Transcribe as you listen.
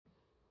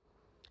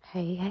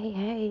Hey, hey,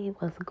 hey,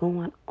 what's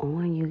going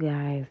on, you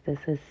guys? This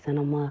is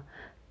Cinema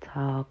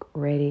Talk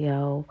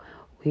Radio.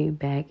 We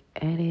back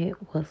at it.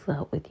 What's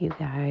up with you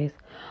guys?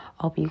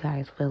 Hope you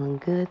guys feeling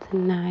good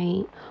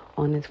tonight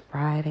on this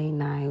Friday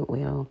night.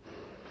 Well,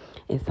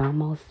 it's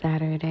almost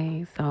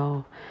Saturday,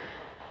 so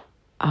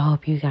I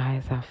hope you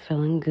guys are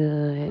feeling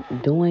good,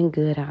 doing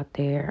good out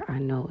there. I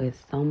know it's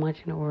so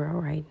much in the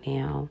world right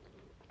now.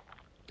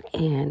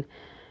 And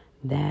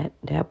that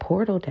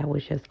portal that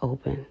was just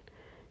open,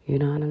 you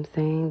know what I'm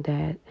saying?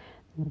 That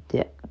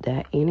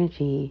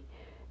energy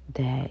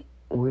that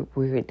we're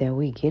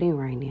getting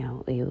right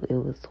now. It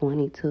was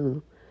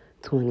 22,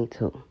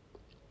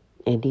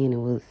 and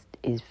then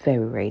it's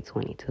February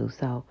 22.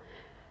 So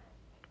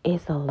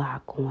it's a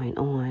lot going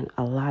on.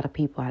 A lot of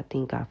people, I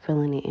think, are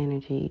feeling the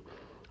energy.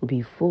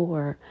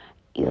 Before,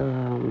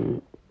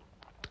 I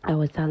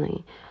was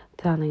telling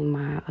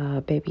my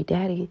baby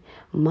daddy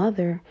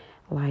mother,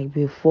 like,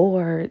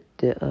 before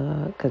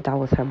because that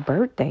was her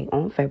birthday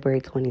on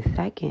February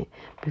 22nd.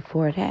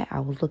 Before that,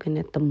 I was looking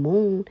at the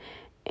moon,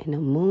 and the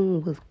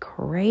moon was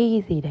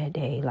crazy that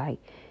day. Like,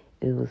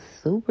 it was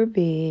super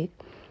big.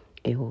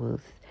 It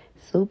was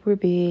super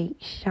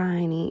big,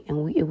 shiny,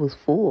 and it was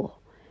full.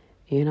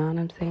 You know what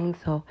I'm saying?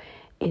 So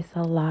it's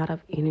a lot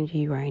of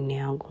energy right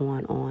now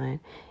going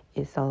on.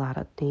 It's a lot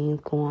of things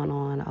going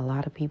on. A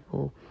lot of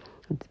people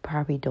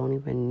probably don't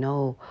even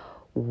know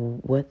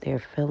what they're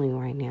feeling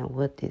right now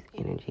with this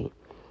energy.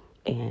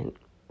 And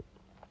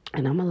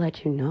I'm gonna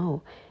let you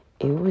know,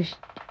 it was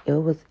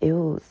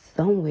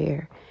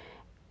somewhere.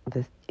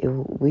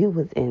 We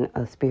was in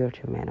a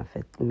spiritual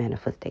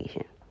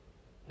manifestation.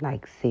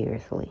 Like,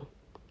 seriously.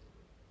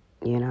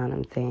 You know what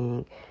I'm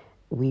saying?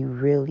 We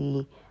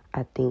really,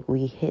 I think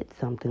we hit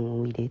something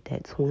when we did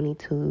that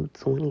 22.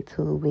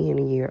 We in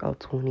the year of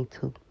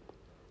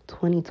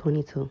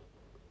 2022.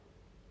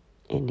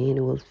 And then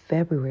it was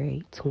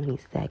February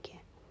 22nd.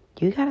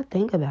 You got to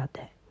think about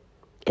that.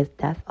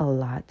 That's a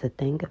lot to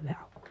think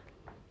about.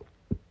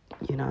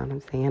 You know what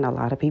I'm saying? A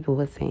lot of people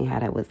were saying how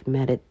they was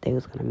going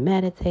to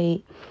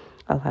meditate.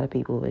 A lot of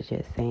people was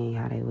just saying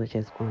how they was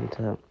just going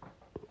to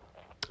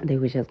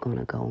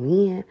go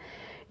in,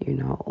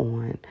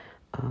 on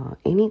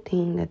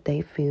anything that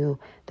they feel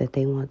that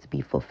they want to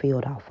be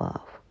fulfilled off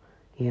of.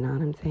 You know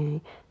what I'm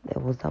saying?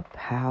 It was a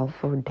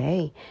powerful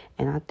day.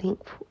 And I think,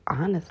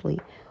 honestly,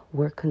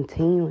 we're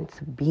continuing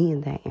to be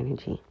in that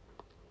energy.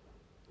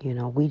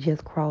 We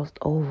just crossed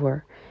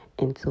over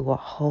into a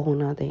whole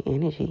nother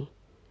energy.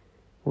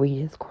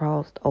 We just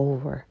crossed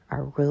over.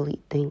 I really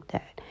think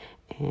that.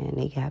 And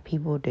they got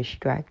people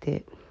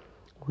distracted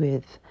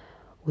with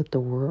the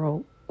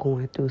world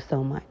going through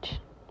so much.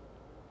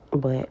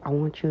 But I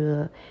want you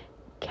to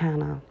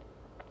kind of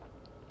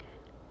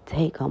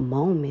take a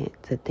moment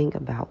to think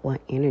about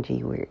what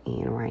energy we're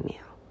in right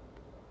now.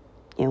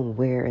 And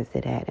where is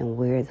it at, and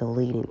where is it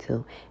leading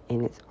to?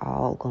 And it's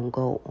all going to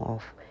go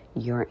off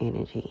your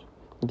energy,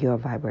 your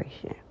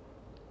vibration.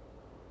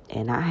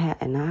 And I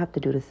have to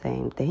do the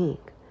same thing.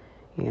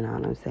 You know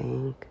what I'm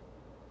saying?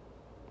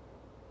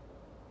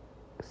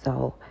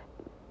 So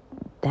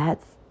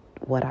that's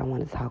what I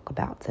want to talk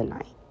about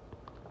tonight.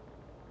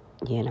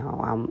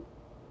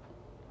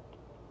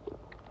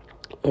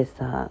 It's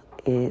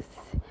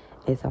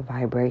a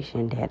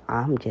vibration that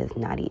I'm just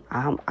not.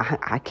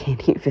 I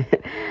can't even.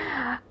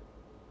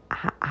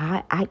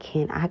 I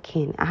can't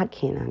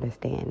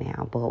understand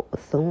now, but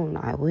soon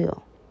I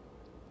will.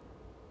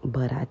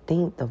 But I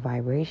think the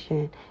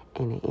vibration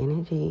and the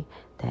energy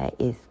that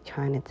is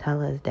trying to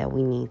tell us that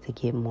we need to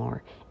get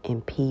more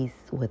in peace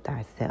with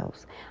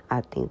ourselves.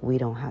 I think we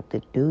don't have to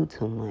do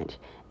too much.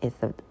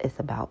 It's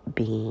about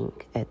being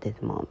at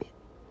this moment.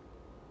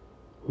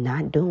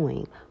 Not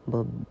doing,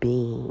 but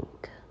being.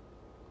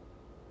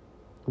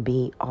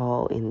 Be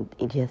all in,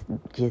 just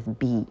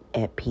be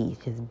at peace.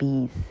 Just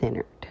be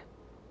centered.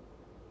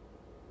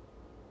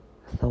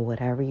 So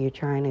whatever you're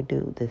trying to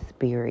do, the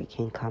spirit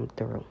can come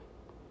through.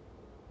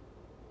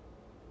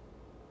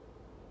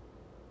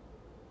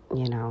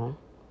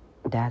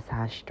 That's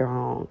how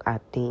strong I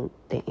think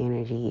the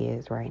energy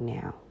is right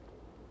now.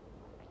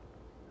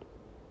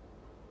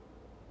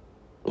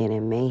 And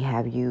it may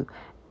have you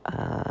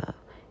at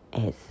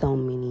so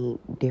many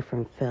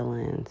different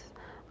feelings,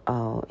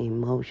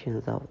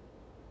 emotions of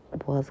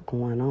what's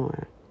going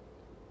on.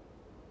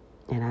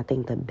 And I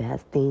think the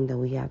best thing that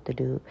we have to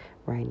do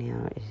right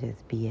now is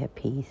just be at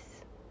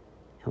peace.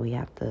 And we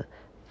have to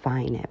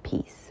find that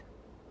peace.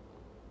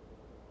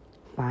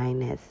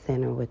 Find that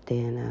center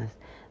within us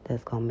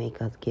that's going to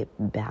make us get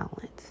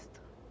balanced.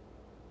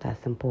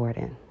 That's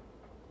important.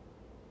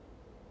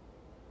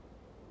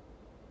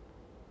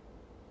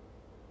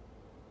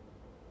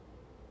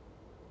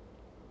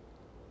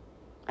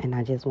 And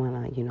I just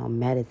want to,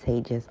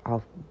 meditate just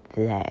off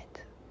that.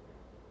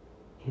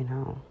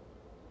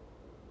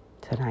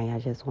 Tonight I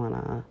just want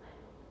to,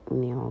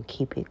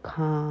 keep it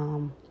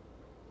calm.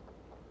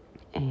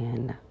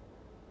 And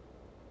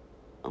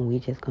we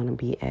just going to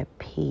be at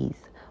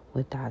peace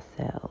with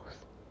ourselves.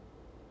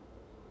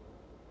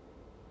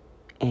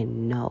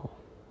 And know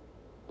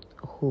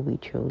who we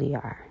truly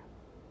are.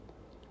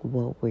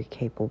 what we're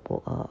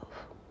capable of.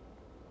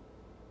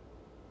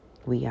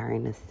 We are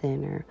in the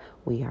center.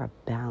 We are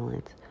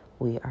balanced.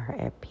 We are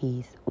at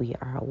peace. We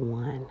are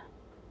one.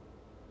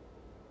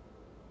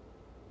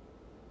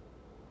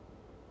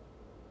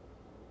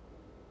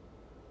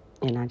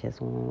 And I just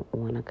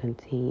want to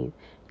continue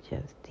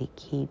just to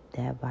keep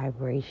that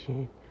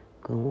vibration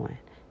going,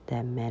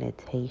 that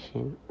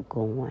meditation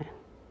going.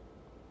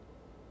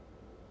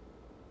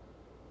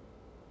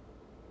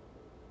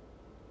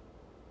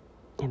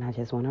 And I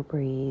just want to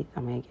breathe.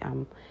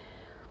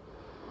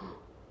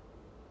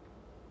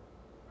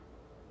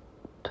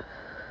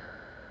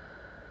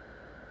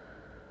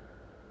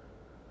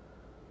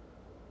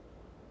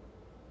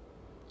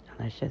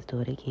 Let's just do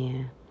it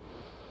again.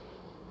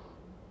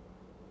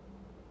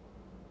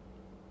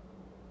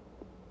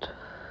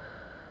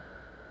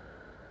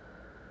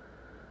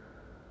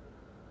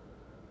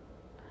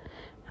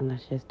 And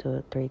let's just do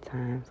it 3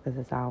 times because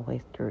it's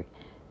always three.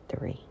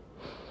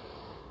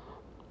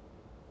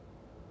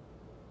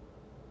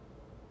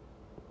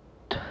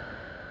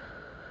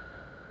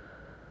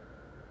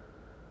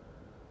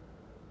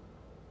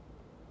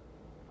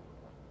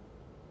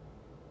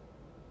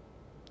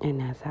 And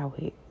that's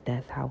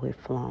how we're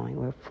flowing.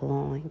 We're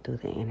flowing through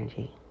the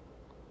energy.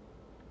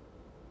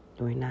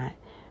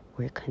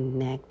 We're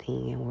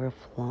connecting and we're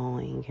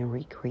flowing and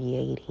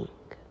recreating.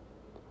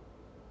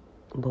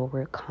 But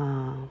we're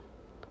calm.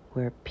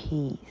 We're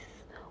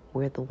peace.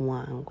 We're the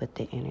one with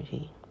the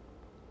energy.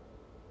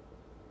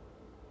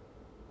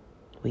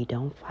 We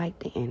don't fight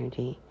the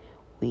energy.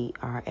 We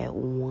are at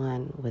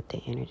one with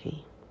the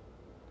energy.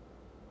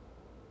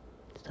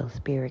 So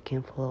spirit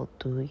can flow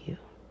through you.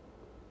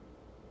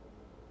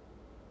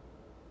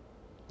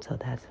 So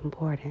that's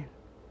important.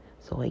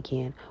 So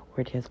again,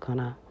 we're just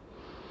gonna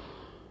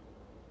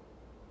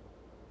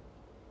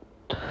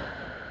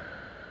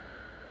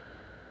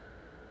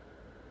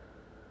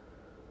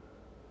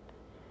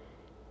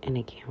and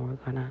again we're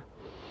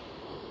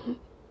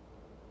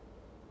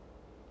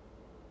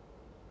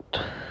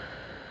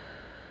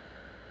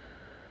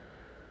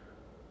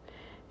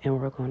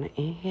gonna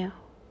inhale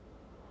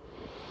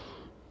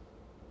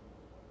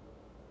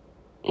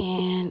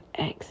and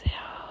exhale.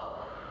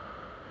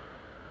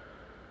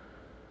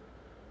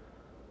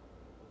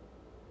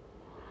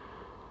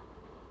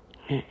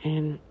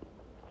 And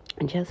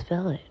just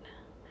feel it.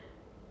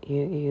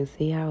 You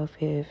see how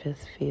it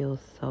just feels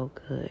so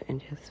good,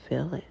 and just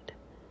feel it.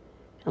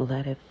 And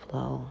let it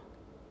flow.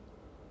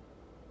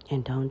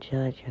 And don't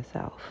judge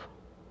yourself.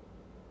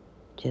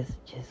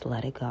 Just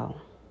let it go.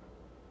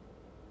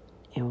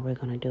 And we're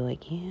gonna do it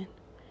again.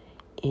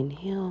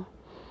 Inhale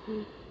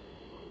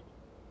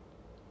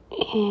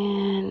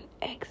and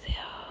exhale.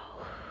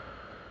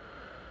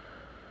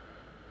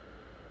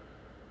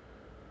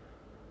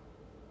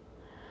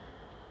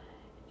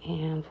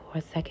 And for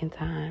a second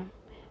time,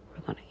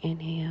 we're going to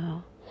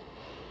inhale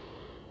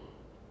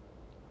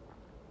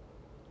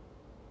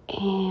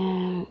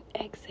and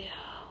exhale.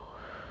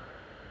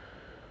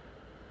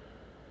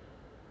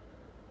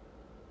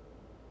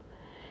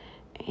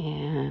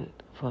 And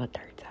for a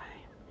third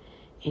time,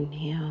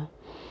 inhale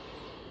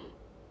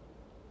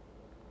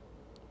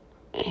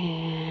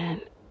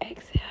and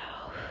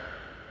exhale.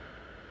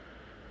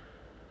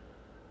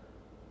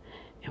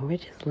 And we're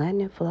just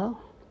letting it flow.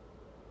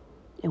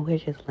 And we're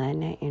just letting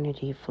that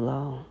energy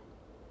flow.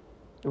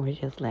 We're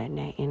just letting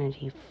that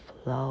energy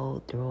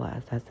flow through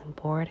us. That's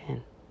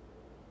important.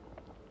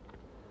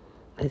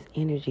 This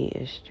energy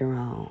is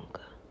strong.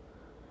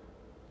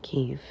 Can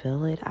you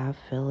feel it? I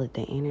feel it.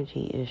 The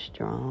energy is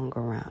strong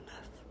around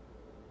us.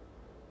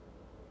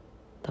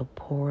 The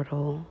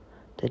portal,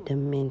 the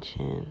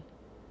dimension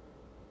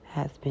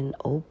has been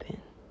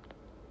open.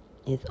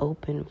 It's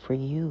open for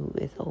you.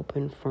 It's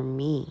open for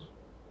me.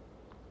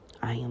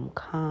 I am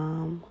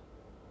calm.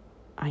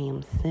 I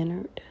am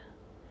centered.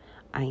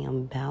 I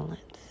am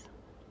balanced.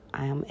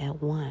 I am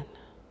at one.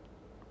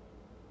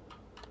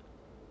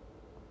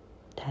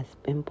 That's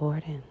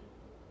important.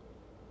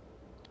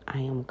 I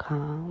am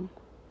calm.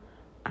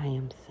 I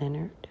am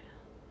centered.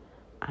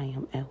 I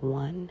am at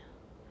one.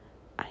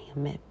 I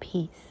am at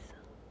peace.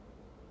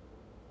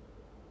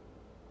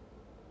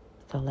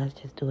 So let's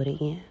just do it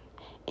again.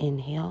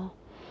 Inhale.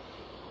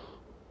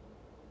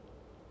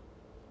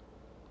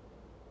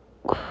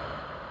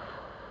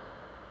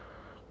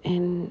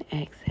 And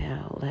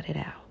exhale. Let it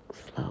out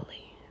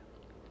slowly.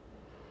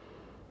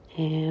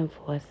 And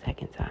for a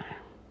second time.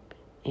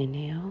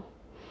 Inhale.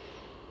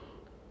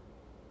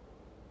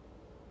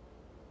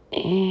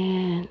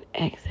 And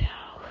exhale.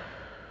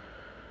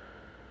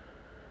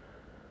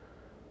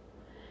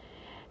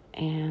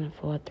 And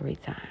for 3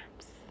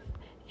 times.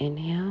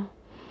 Inhale.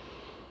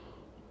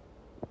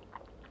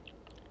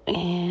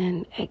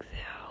 And exhale.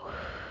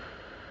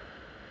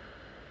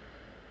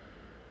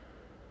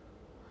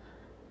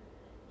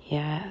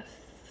 Yes,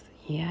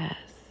 yes,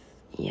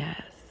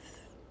 yes,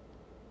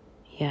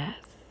 yes.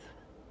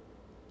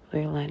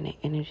 We're letting the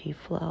energy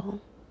flow.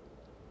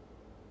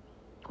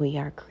 We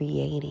are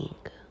creating.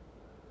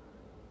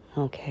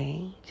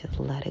 Okay?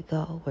 Just let it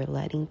go. We're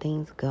letting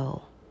things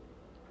go.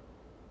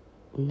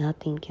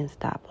 Nothing can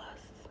stop us.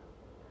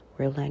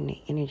 We're letting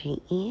the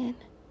energy in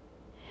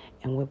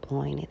and we're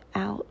blowing it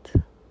out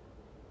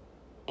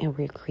and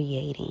we're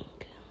creating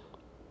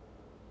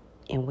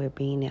and we're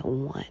being at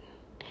one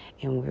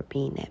and we're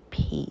being at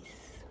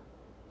peace.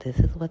 This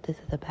is what this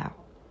is about.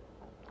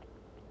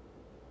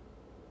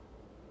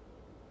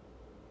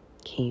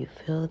 Can you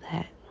feel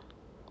that?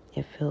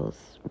 It feels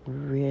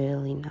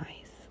really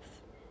nice.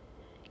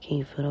 Can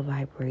you feel the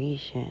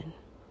vibration?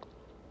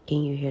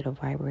 Can you hear the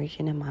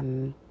vibration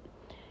in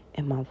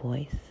my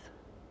voice?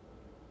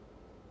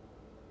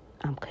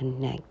 I'm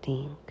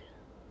connecting.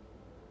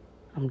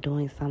 I'm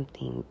doing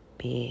something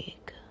big.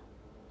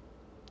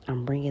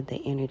 I'm bringing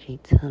the energy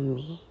to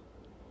me.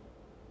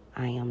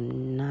 I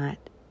am not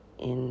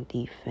in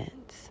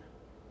defense.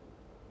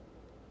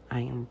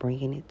 I am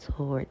bringing it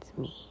towards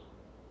me.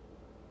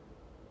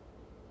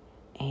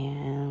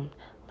 And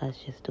let's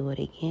just do it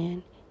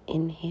again.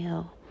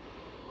 Inhale.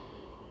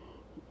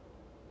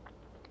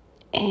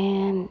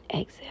 And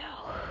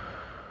exhale.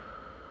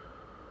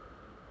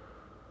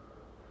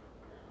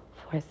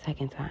 For a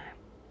second time.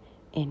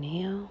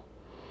 Inhale.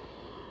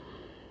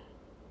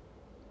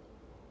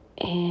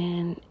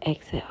 And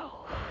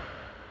exhale.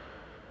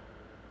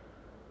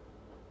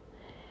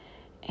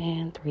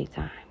 And 3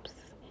 times.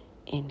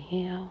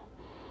 Inhale.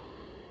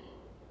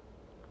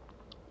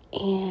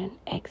 And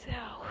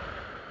exhale.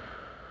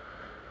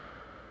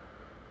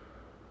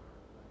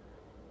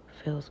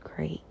 Feels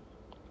great.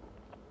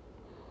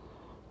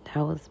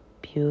 That was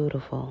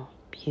beautiful.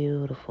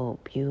 Beautiful,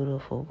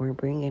 beautiful. We're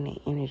bringing the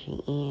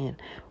energy in.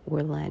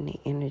 We're letting the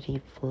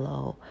energy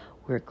flow.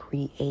 We're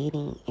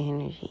creating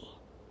energy.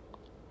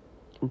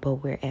 But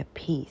we're at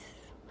peace.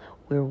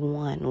 We're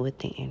one with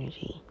the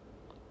energy.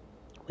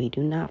 We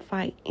do not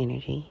fight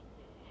energy.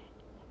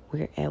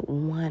 We're at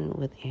one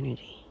with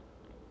energy.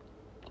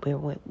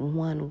 We're at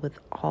one with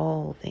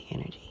all the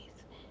energies.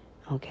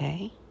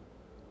 Okay?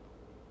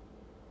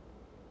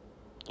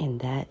 And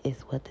that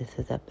is what this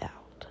is about.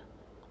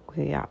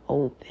 We are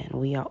open.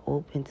 We are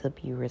open to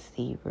be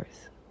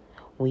receivers.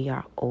 We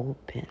are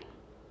open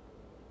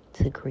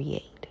to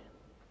create.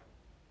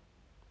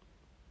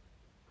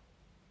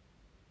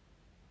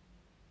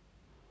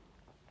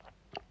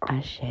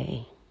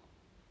 Ashe,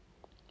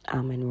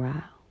 Amen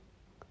Ra,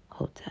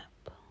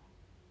 Hotep.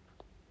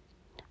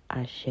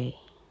 Ashe,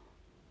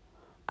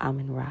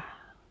 Amen Ra,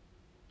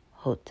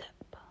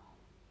 Hotep.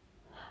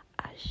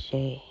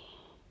 Ashe,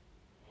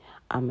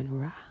 Amen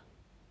Ra,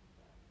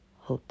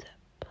 Hotep.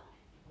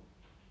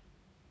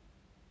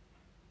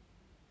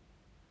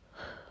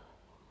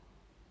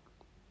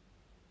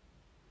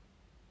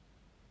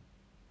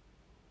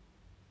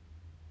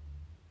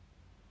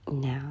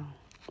 Now,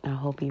 I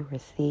hope you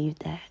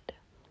received that.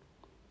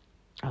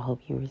 I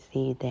hope you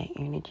received that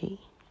energy.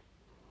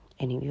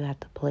 And if you have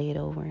to play it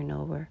over and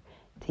over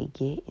to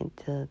get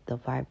into the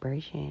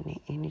vibration and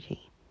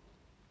energy,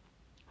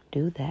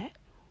 do that.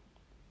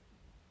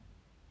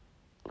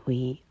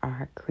 We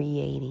are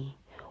creating.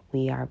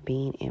 We are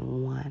being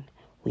in one.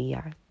 We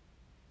are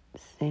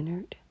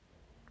centered.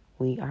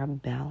 We are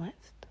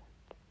balanced.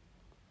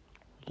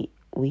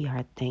 We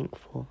are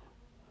thankful.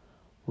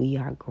 We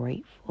are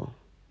grateful.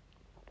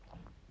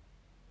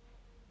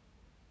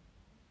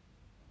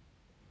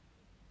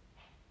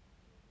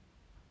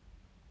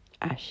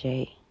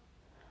 Ashe,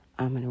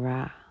 Amen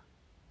Ra,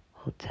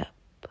 Hotep.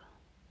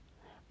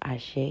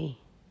 Ashe,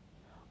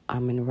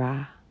 Amen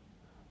Ra,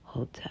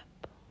 Hotep.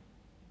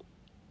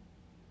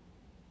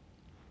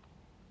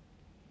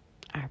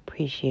 I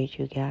appreciate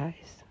you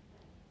guys.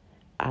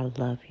 I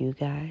love you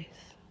guys.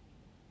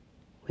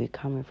 We're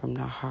coming from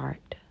the heart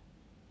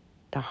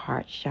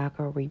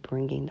chakra. We're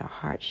bringing the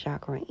heart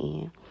chakra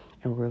in,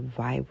 and we're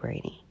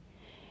vibrating,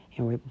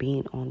 and we're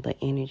being on the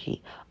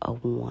energy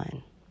of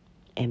one,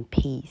 and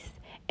peace,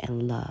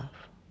 and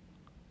love,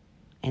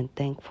 and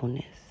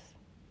thankfulness.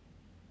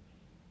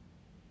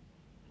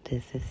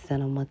 This is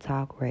Cinema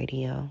Talk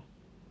Radio,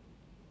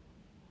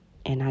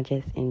 and I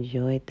just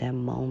enjoyed that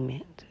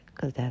moment,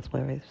 because that's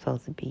where it's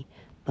supposed to be,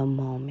 the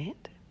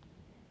moment.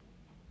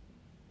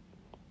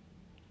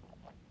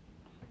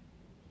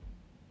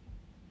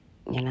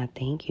 And I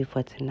thank you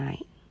for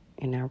tonight,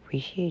 and I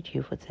appreciate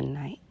you for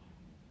tonight.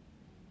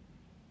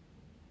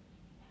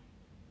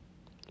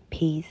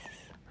 Peace,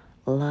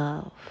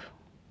 love,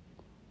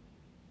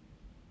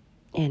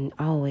 and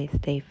always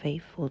stay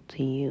faithful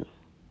to you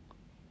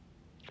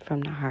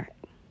from the heart.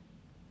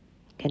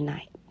 Good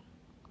night.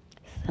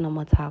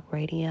 Cinema Talk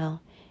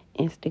Radio,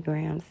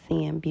 Instagram,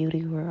 CM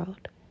Beauty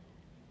World.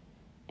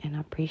 And I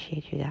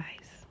appreciate you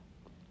guys.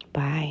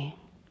 Bye.